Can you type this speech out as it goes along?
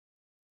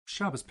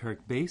Shabbos Perek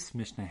Beis,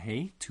 Mishnah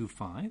Hey,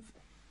 2.5.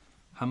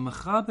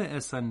 Hamachabe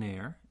es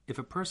haner, if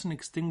a person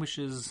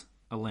extinguishes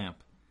a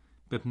lamp,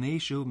 b'pnei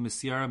shu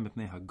misyara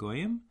mipnei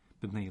hagoyim,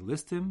 b'pnei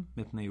listim,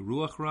 mipnei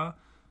ruach ra,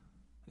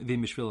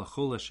 v'mishvil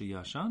achola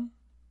sheyashan,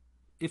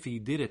 if he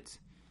did it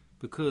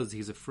because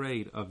he's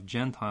afraid of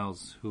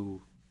Gentiles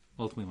who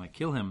ultimately might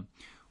kill him,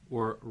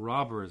 or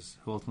robbers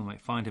who ultimately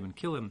might find him and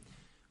kill him,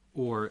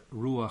 or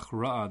ruach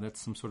ra,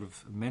 that's some sort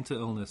of mental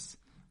illness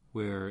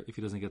where if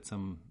he doesn't get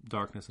some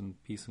darkness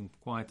and peace and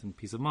quiet and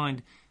peace of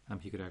mind,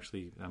 he could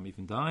actually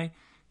even die.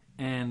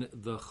 And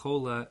the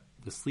chola,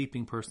 the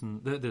sleeping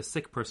person, the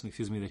sick person,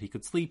 that he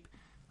could sleep,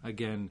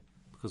 again,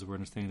 because we're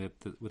understanding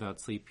that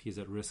without sleep he's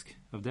at risk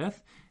of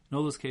death. In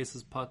all those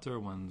cases, pater,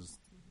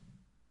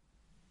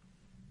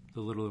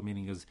 the literal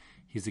meaning is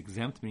he's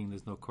exempt, meaning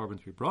there's no korban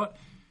to be brought.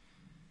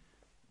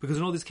 Because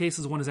in all these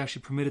cases, one is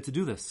actually permitted to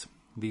do this.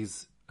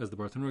 These, as the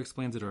Bartanur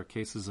explains it, are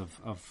cases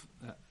of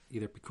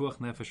either pikuach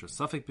nefesh or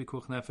safek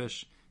pikuach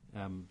nefesh.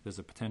 There's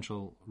a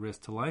potential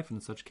risk to life, and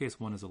in such case,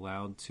 one is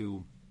allowed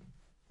to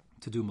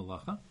do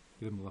malacha,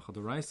 even malacha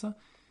d'oraisa.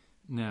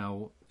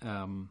 Now,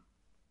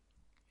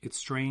 it's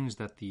strange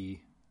that the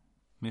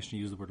Mishnah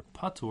used the word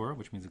patur,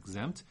 which means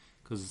exempt,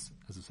 because,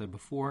 as I said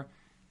before,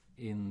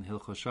 in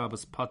Hilchos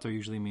Shabbos, patur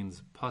usually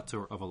means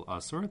patur of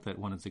al-asur, that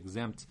one is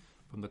exempt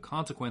from the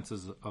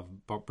consequences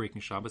of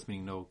breaking Shabbos,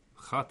 meaning no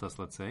chatas,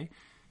 let's say,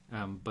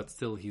 but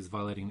still he's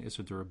violating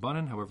Isser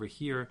D'Rabbanan. However,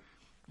 here,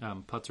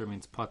 patur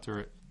means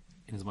patur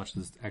in as much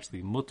as it's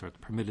actually mutter,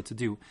 permitted to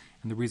do.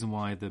 And the reason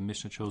why the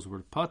Mishnah chose the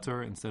word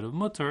patur instead of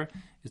mutter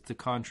is to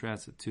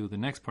contrast it to the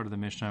next part of the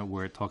Mishnah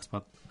where it talks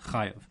about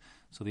chayav.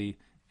 So the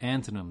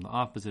antonym, the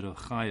opposite of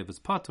chayav is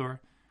patur,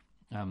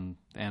 the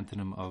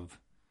antonym of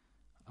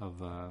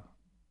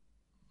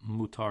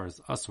mutar is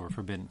asur,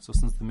 forbidden. So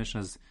since the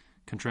Mishnah is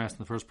contrasting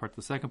the first part to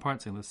the second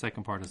part, saying the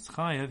second part is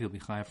chayav, he'll be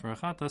chayav for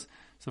achatas,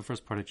 so the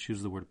first part it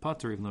chooses the word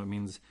patur, even though it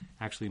means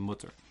actually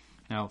mutter.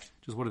 Now,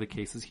 just what are the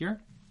cases here?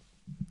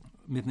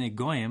 Mitnei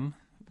goyim,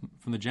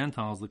 from the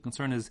Gentiles, the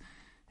concern is,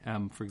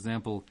 for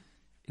example,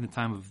 in the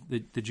time of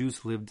the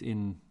Jews lived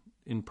in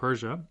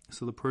Persia,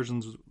 so the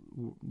Persians,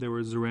 they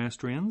were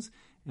Zoroastrians,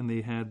 and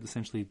they had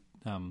essentially,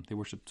 they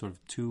worshipped sort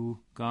of two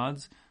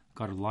gods,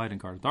 God of light and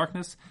God of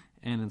darkness,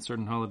 and in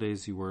certain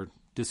holidays you were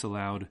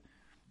disallowed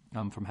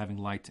from having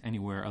light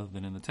anywhere other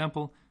than in the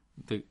temple,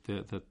 the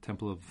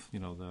temple of,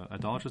 the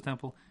idolatrous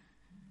temple.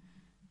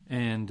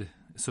 And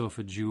so if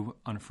a Jew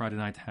on a Friday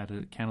night had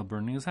a candle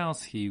burning in his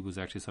house, he was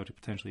actually subject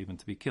potentially even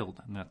to be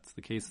killed. And that's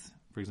the case,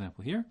 for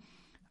example, here.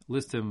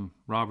 Listim,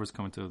 robbers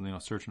coming to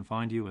search and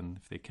find you, and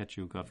if they catch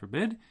you, God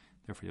forbid,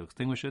 therefore you'll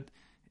extinguish it.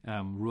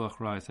 Ruach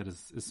ra, I said,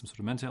 is some sort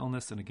of mental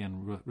illness, and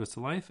again, risk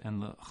to life.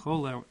 And the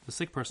chola, the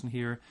sick person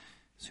here,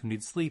 who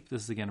needs sleep,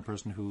 this is again a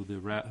person who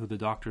the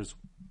doctors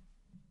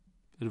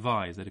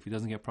advise that if he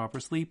doesn't get proper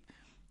sleep,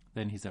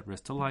 then he's at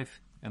risk to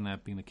life. And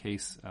that being the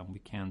case, we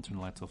can turn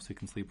the lights off so he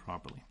can sleep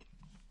properly.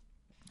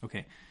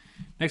 Okay,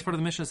 next part of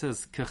the Mishnah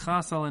says,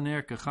 Kechas al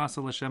aner, kechas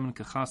al hashem,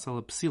 kechas al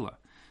psila.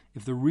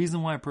 If the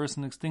reason why a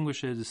person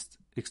extinguished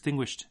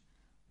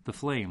the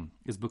flame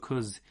is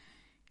because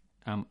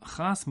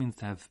chas means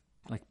to have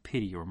like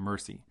pity or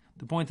mercy.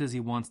 The point is he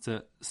wants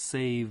to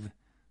save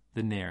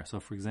the ner.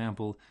 So, for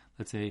example,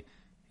 let's say,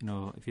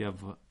 if you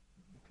have,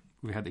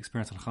 we had the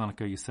experience on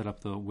Hanukkah, you set up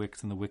the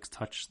wicks and the wicks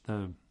touch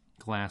the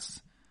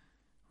glass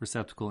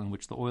receptacle in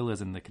which the oil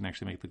is, and they can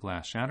actually make the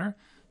glass shatter.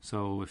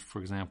 So if, for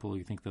example,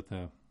 you think that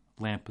the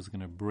lamp is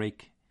going to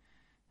break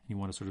and you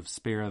want to sort of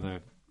spare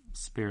the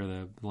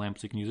lamp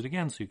so you can use it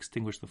again, so you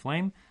extinguish the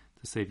flame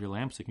to save your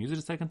lamp so you can use it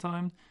a second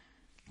time.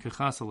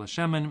 Kechas al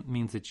hashemen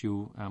means that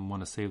you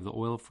want to save the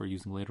oil for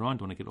using later on,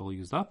 don't want to get all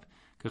used up.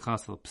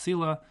 Kechas al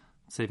psila,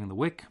 saving the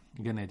wick.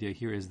 Again, the idea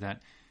here is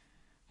that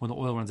when the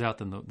oil runs out,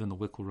 then the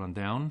wick will run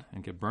down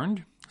and get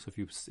burned. So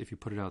if you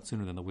put it out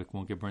sooner, then the wick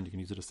won't get burned. You can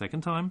use it a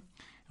second time.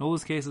 In all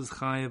those cases,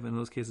 chayav. In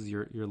those cases,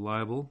 you're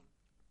liable,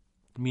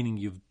 meaning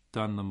you've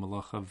done the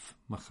malach of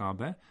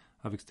machabe,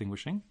 of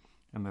extinguishing,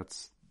 and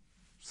that's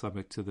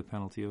subject to the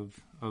penalty of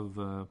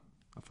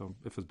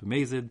if it's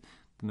b'mezid,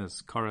 then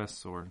there's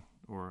kares or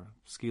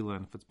skila,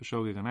 and if it's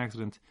b'shogeg, an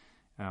accident,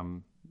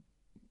 then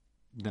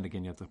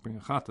again you have to bring a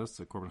chatas,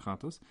 a korban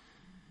chatas.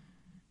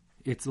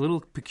 It's a little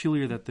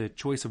peculiar that the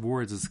choice of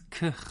words is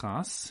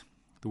kechas.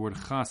 The word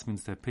chas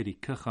means to have pity.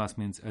 Kechas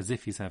means as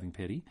if he's having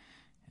pity,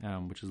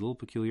 which is a little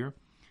peculiar.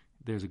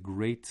 There's a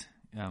great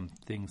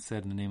thing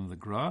said in the name of the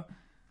Gra,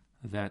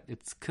 that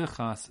it's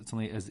kechas, it's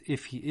only as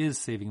if he is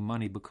saving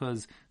money,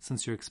 because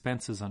since your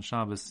expenses on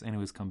Shabbos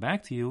anyways come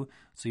back to you,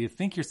 so you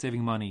think you're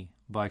saving money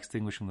by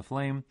extinguishing the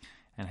flame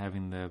and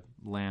having the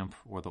lamp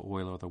or the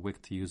oil or the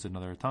wick to use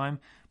another time.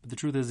 But the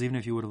truth is, even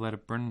if you would have let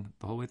it burn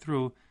the whole way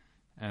through,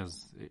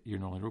 as you're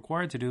normally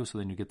required to do, so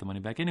then you get the money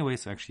back anyway,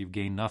 so actually you've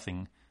gained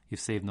nothing, you've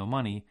saved no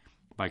money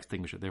by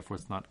extinguishing it. Therefore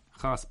it's not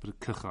chas, but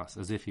kechas,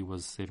 as if he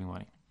was saving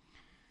money.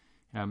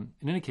 In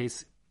any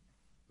case,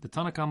 The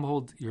Tanakam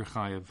hold you're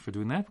chayiv for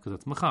doing that because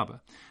that's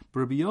mechaba. But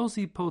Rabbi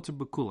Yossi poter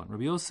bekulan.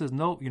 Rabbi Yossi says,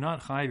 no, you're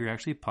not chayiv, you're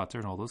actually pater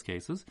in all those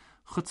cases.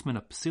 Chutz min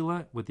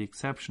psila, with the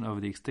exception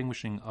of the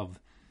extinguishing of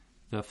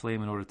the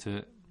flame in order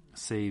to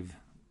save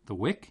the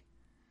wick.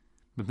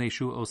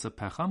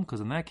 Because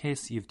in that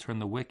case, you've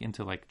turned the wick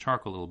into like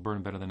charcoal, it'll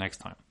burn better the next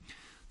time.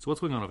 So what's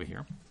going on over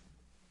here?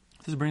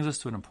 This brings us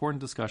to an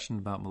important discussion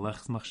about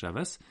melechas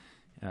machshavas,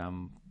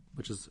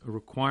 which is a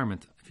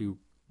requirement. If you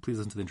please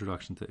listen to the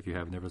introduction, if you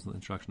have never listened to the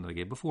introduction that I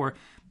gave before.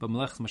 But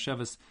melechas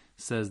machshavas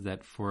says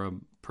that for a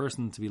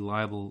person to be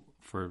liable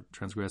for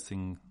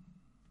transgressing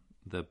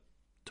the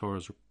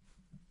Torah's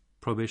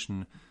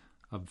prohibition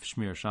of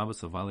Shmir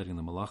Shabbos, of violating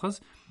the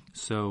malachas,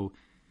 so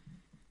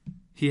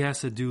he has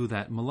to do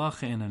that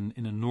malacha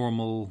in a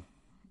normal,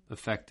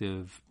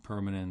 effective,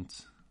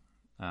 permanent,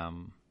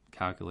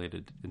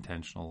 calculated,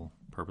 intentional,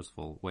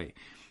 purposeful way.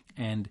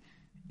 And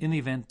in the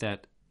event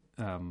that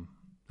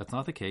that's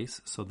not the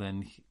case, so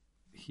then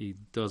he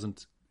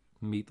doesn't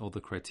meet all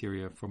the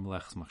criteria for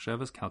melechas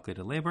machshavas,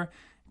 calculated labor,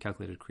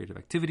 calculated creative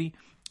activity,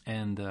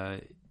 and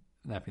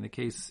that being the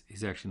case,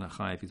 he's actually not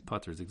chayiv, he's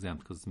pater, he's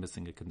exempt because it's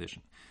missing a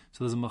condition.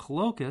 So there's a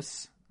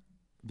machlokas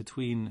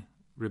between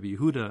Rabbi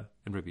Yehuda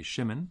and Rabbi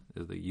Shimon,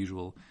 the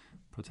usual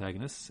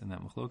protagonists in that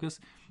machlokas,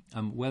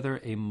 whether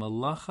a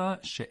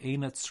malacha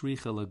she'ena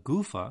tzricha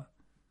lagufa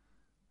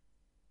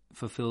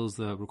fulfills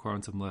the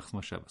requirements of melechas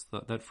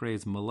machshavas. That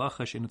phrase,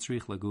 malacha she'ena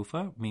tzricha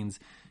lagufa, means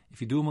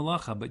if you do a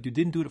malacha, but you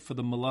didn't do it for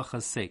the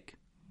malacha's sake.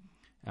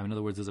 In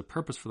other words, there's a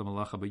purpose for the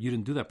malacha, but you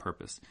didn't do that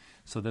purpose.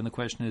 So then the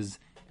question is,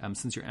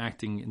 since you're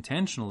acting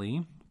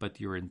intentionally, but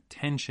your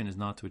intention is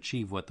not to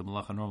achieve what the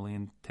malacha normally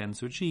intends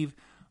to achieve,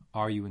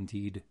 are you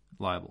indeed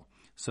liable?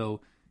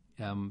 So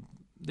there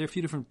are a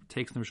few different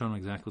takes in the Rishonim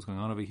exactly what's going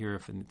on over here.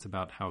 If it's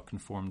about how it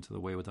conformed to the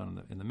way it was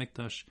done in the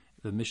Mikdash,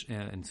 in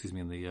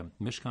the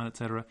Mishkan,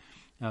 etc.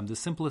 The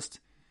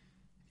simplest,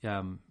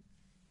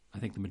 I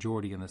think the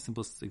majority, and the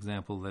simplest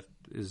example that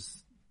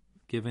is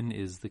given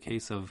is the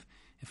case of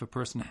if a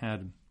person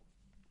had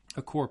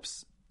a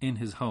corpse in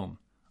his home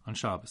on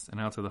Shabbos,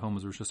 and outside the home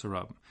was Rosh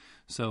Hashanah.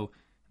 So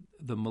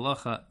the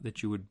malacha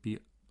that you would be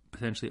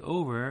potentially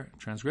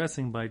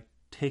transgressing by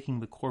taking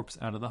the corpse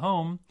out of the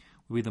home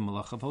would be the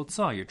malacha of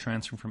hotzah. You're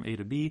transferring from A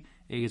to B.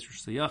 A is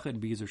Rosh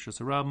Hashanah, B is Rosh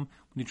Hashanah. When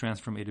you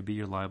transfer from A to B,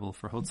 you're liable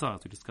for hotzah,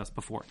 as we discussed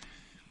before.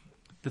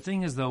 The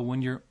thing is, though,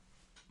 when you're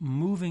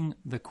moving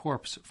the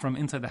corpse from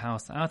inside the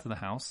house to out of the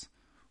house,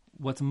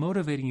 what's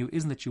motivating you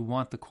isn't that you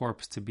want the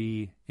corpse to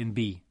be in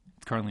B.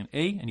 It's currently in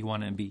A, and you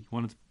want it in B. You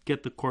want to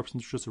get the corpse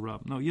into Rosh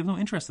Hashanah. No, you have no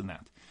interest in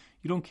that.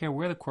 You don't care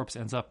where the corpse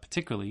ends up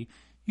particularly.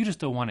 You just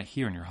don't want it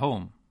here in your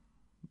home.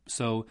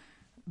 So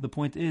the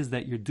point is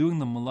that you're doing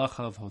the malacha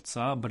of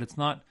hotzah, but it's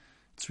not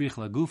tzrich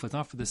laguf. It's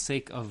not for the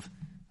sake of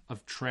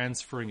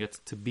transferring it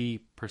to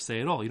be per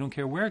se at all. You don't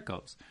care where it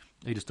goes.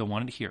 You just don't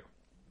want it here.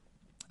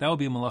 That would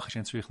be a malacha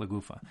shen tzrich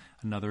lagufa.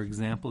 Another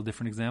example, a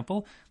different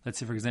example. Let's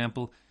say, for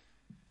example,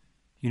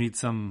 you need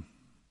some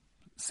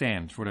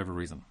sand for whatever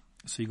reason.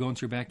 So you go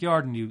into your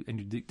backyard and you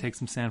take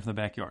some sand from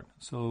the backyard.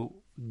 So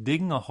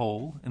digging a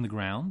hole in the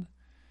ground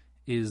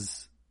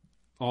is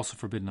also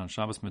forbidden on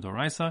Shabbos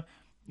Midoraisa.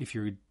 If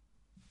you're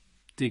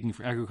digging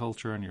for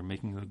agriculture and you're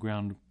making the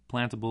ground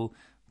plantable,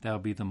 that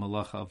would be the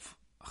malacha of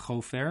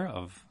chofer,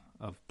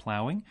 of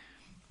plowing,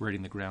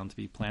 readying the ground to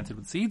be planted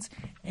with seeds.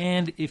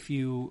 And if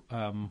you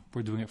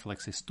were doing it for,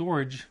 like, say,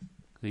 storage,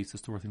 they used to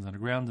store things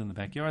underground in the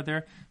backyard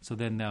there, so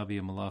then that would be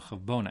a malacha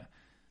of bona,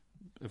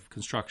 of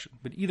construction.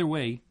 But either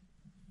way,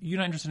 you're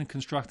not interested in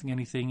constructing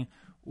anything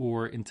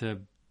or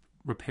into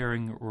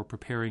repairing or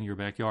preparing your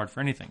backyard for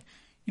anything.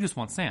 You just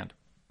want sand.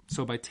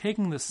 So by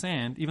taking the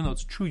sand, even though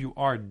it's true you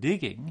are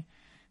digging,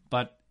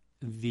 but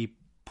the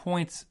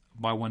point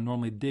by one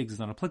normally digs is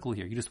not applicable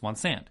here. You just want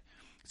sand.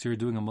 So you're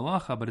doing a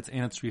malacha, but it's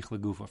enat tzrich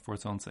lagufa, for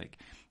its own sake.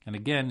 And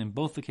again, in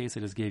both the cases I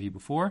just gave you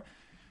before,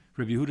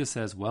 Rabbi Yehuda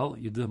says, well,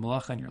 you did a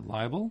malacha and you're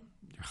liable,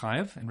 you're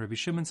chayiv. And Rabbi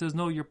Shimon says,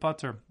 no, you're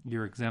pater,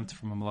 you're exempt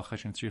from a malacha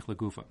shen tzrich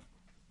lagufa.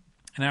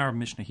 In our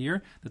Mishnah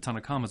here, the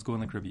Tanakam is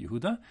going like Rabbi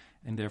Yehuda,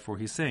 and therefore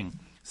he's saying,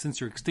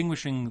 since you're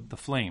extinguishing the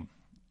flame,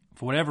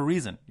 for whatever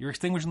reason, you're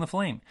extinguishing the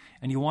flame,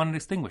 and you want it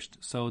extinguished.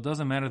 So it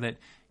doesn't matter that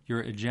your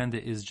agenda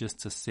is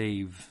just to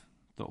save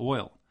the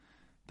oil.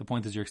 The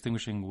point is you're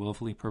extinguishing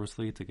willfully,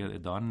 purposely to get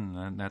it done,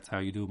 and that's how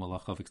you do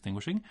malacha of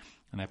extinguishing.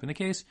 And that being the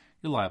case,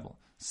 you're liable.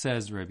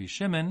 Says Rabbi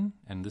Shimon,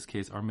 and in this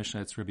case, our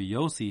Mishnah, it's Rabbi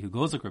Yossi, who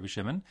goes like Rabbi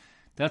Shimon,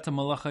 that's a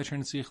malacha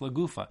shen tzrich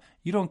lagufa.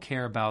 You don't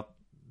care about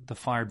the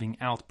fire being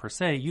out per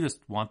se, you just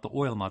want the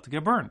oil not to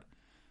get burned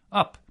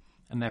up.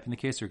 And that being the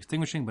case, you're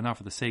extinguishing, but not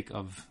for the sake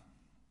of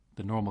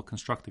the normal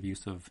constructive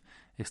use of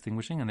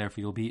extinguishing, and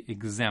therefore you'll be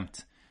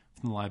exempt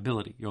from the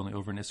liability. You're only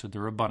over an Isser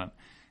D'Rabbanan.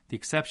 The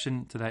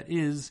exception to that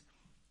is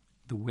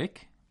the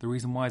wick. The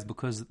reason why is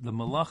because the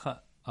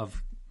malacha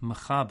of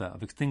mechaba,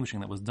 of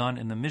extinguishing, that was done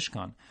in the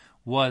Mishkan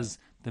was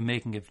the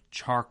making of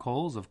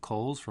charcoals, of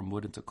coals, from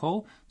wood into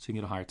coal, so you can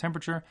get a higher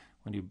temperature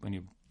when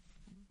you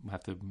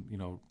have to,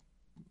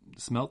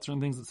 smelt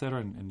certain things,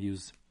 etc., and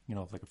use,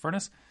 like a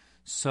furnace.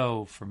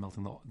 So for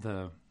melting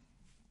the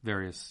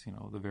various,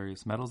 the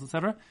various metals,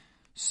 etc.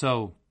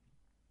 So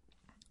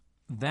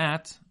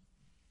that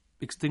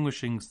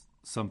extinguishing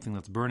something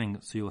that's burning,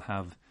 so you'll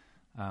have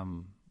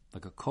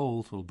like a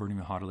coal, so it'll burn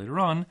you hotter later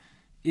on,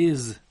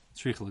 is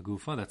tzricha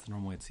legufa. That's the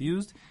normal way it's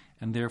used,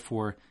 and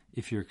therefore,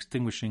 if you're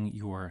extinguishing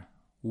your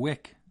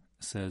wick,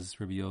 says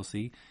Rabbi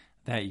Yossi,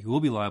 that you will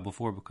be liable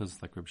for,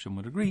 because like Rabbi Shimon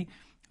would agree,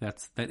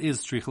 that is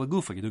tzricha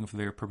legufa. You're doing it for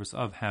the very purpose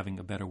of having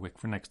a better wick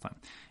for next time.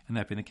 And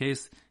that being the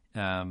case,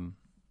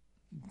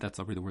 that's,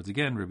 I'll read the words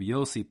again. Rabbi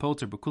Yossi,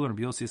 Poter, Bekulah,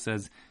 Rabbi Yossi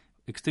says,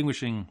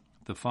 extinguishing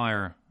the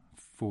fire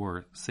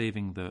for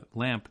saving the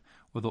lamp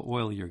or the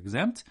oil, you're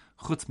exempt.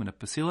 Chutz min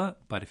pasila,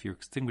 but if you're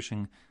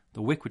extinguishing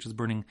the wick which is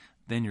burning,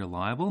 then you're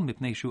liable.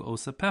 Mipnei shu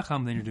osa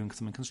pecham, then you're doing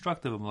something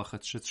constructive.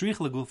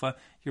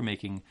 You're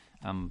making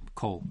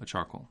coal, a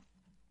charcoal.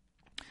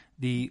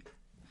 The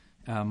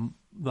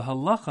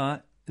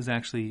halacha is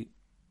actually,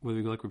 whether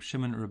we go like Rabbi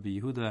Shimon or Rabbi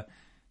Yehuda,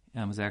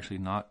 is actually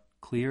not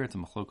clear. It's a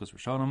machlokas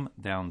rishonim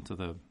down to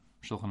the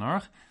Shulchan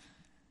Aruch.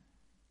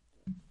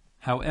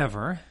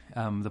 However,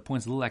 the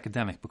point's a little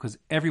academic, because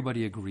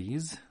everybody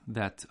agrees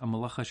that a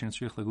malacha she'en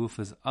tzrich leguf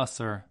is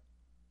asar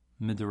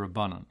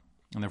midirabanan,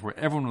 and therefore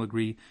everyone will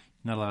agree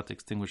you're not allowed to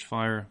extinguish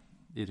fire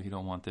if you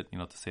don't want it,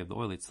 to save the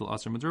oil. It's still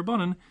asar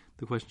midirabanan.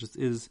 The question just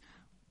is,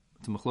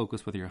 it's a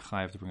machlokas whether you're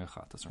chayav to bring a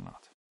chatas or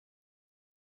not.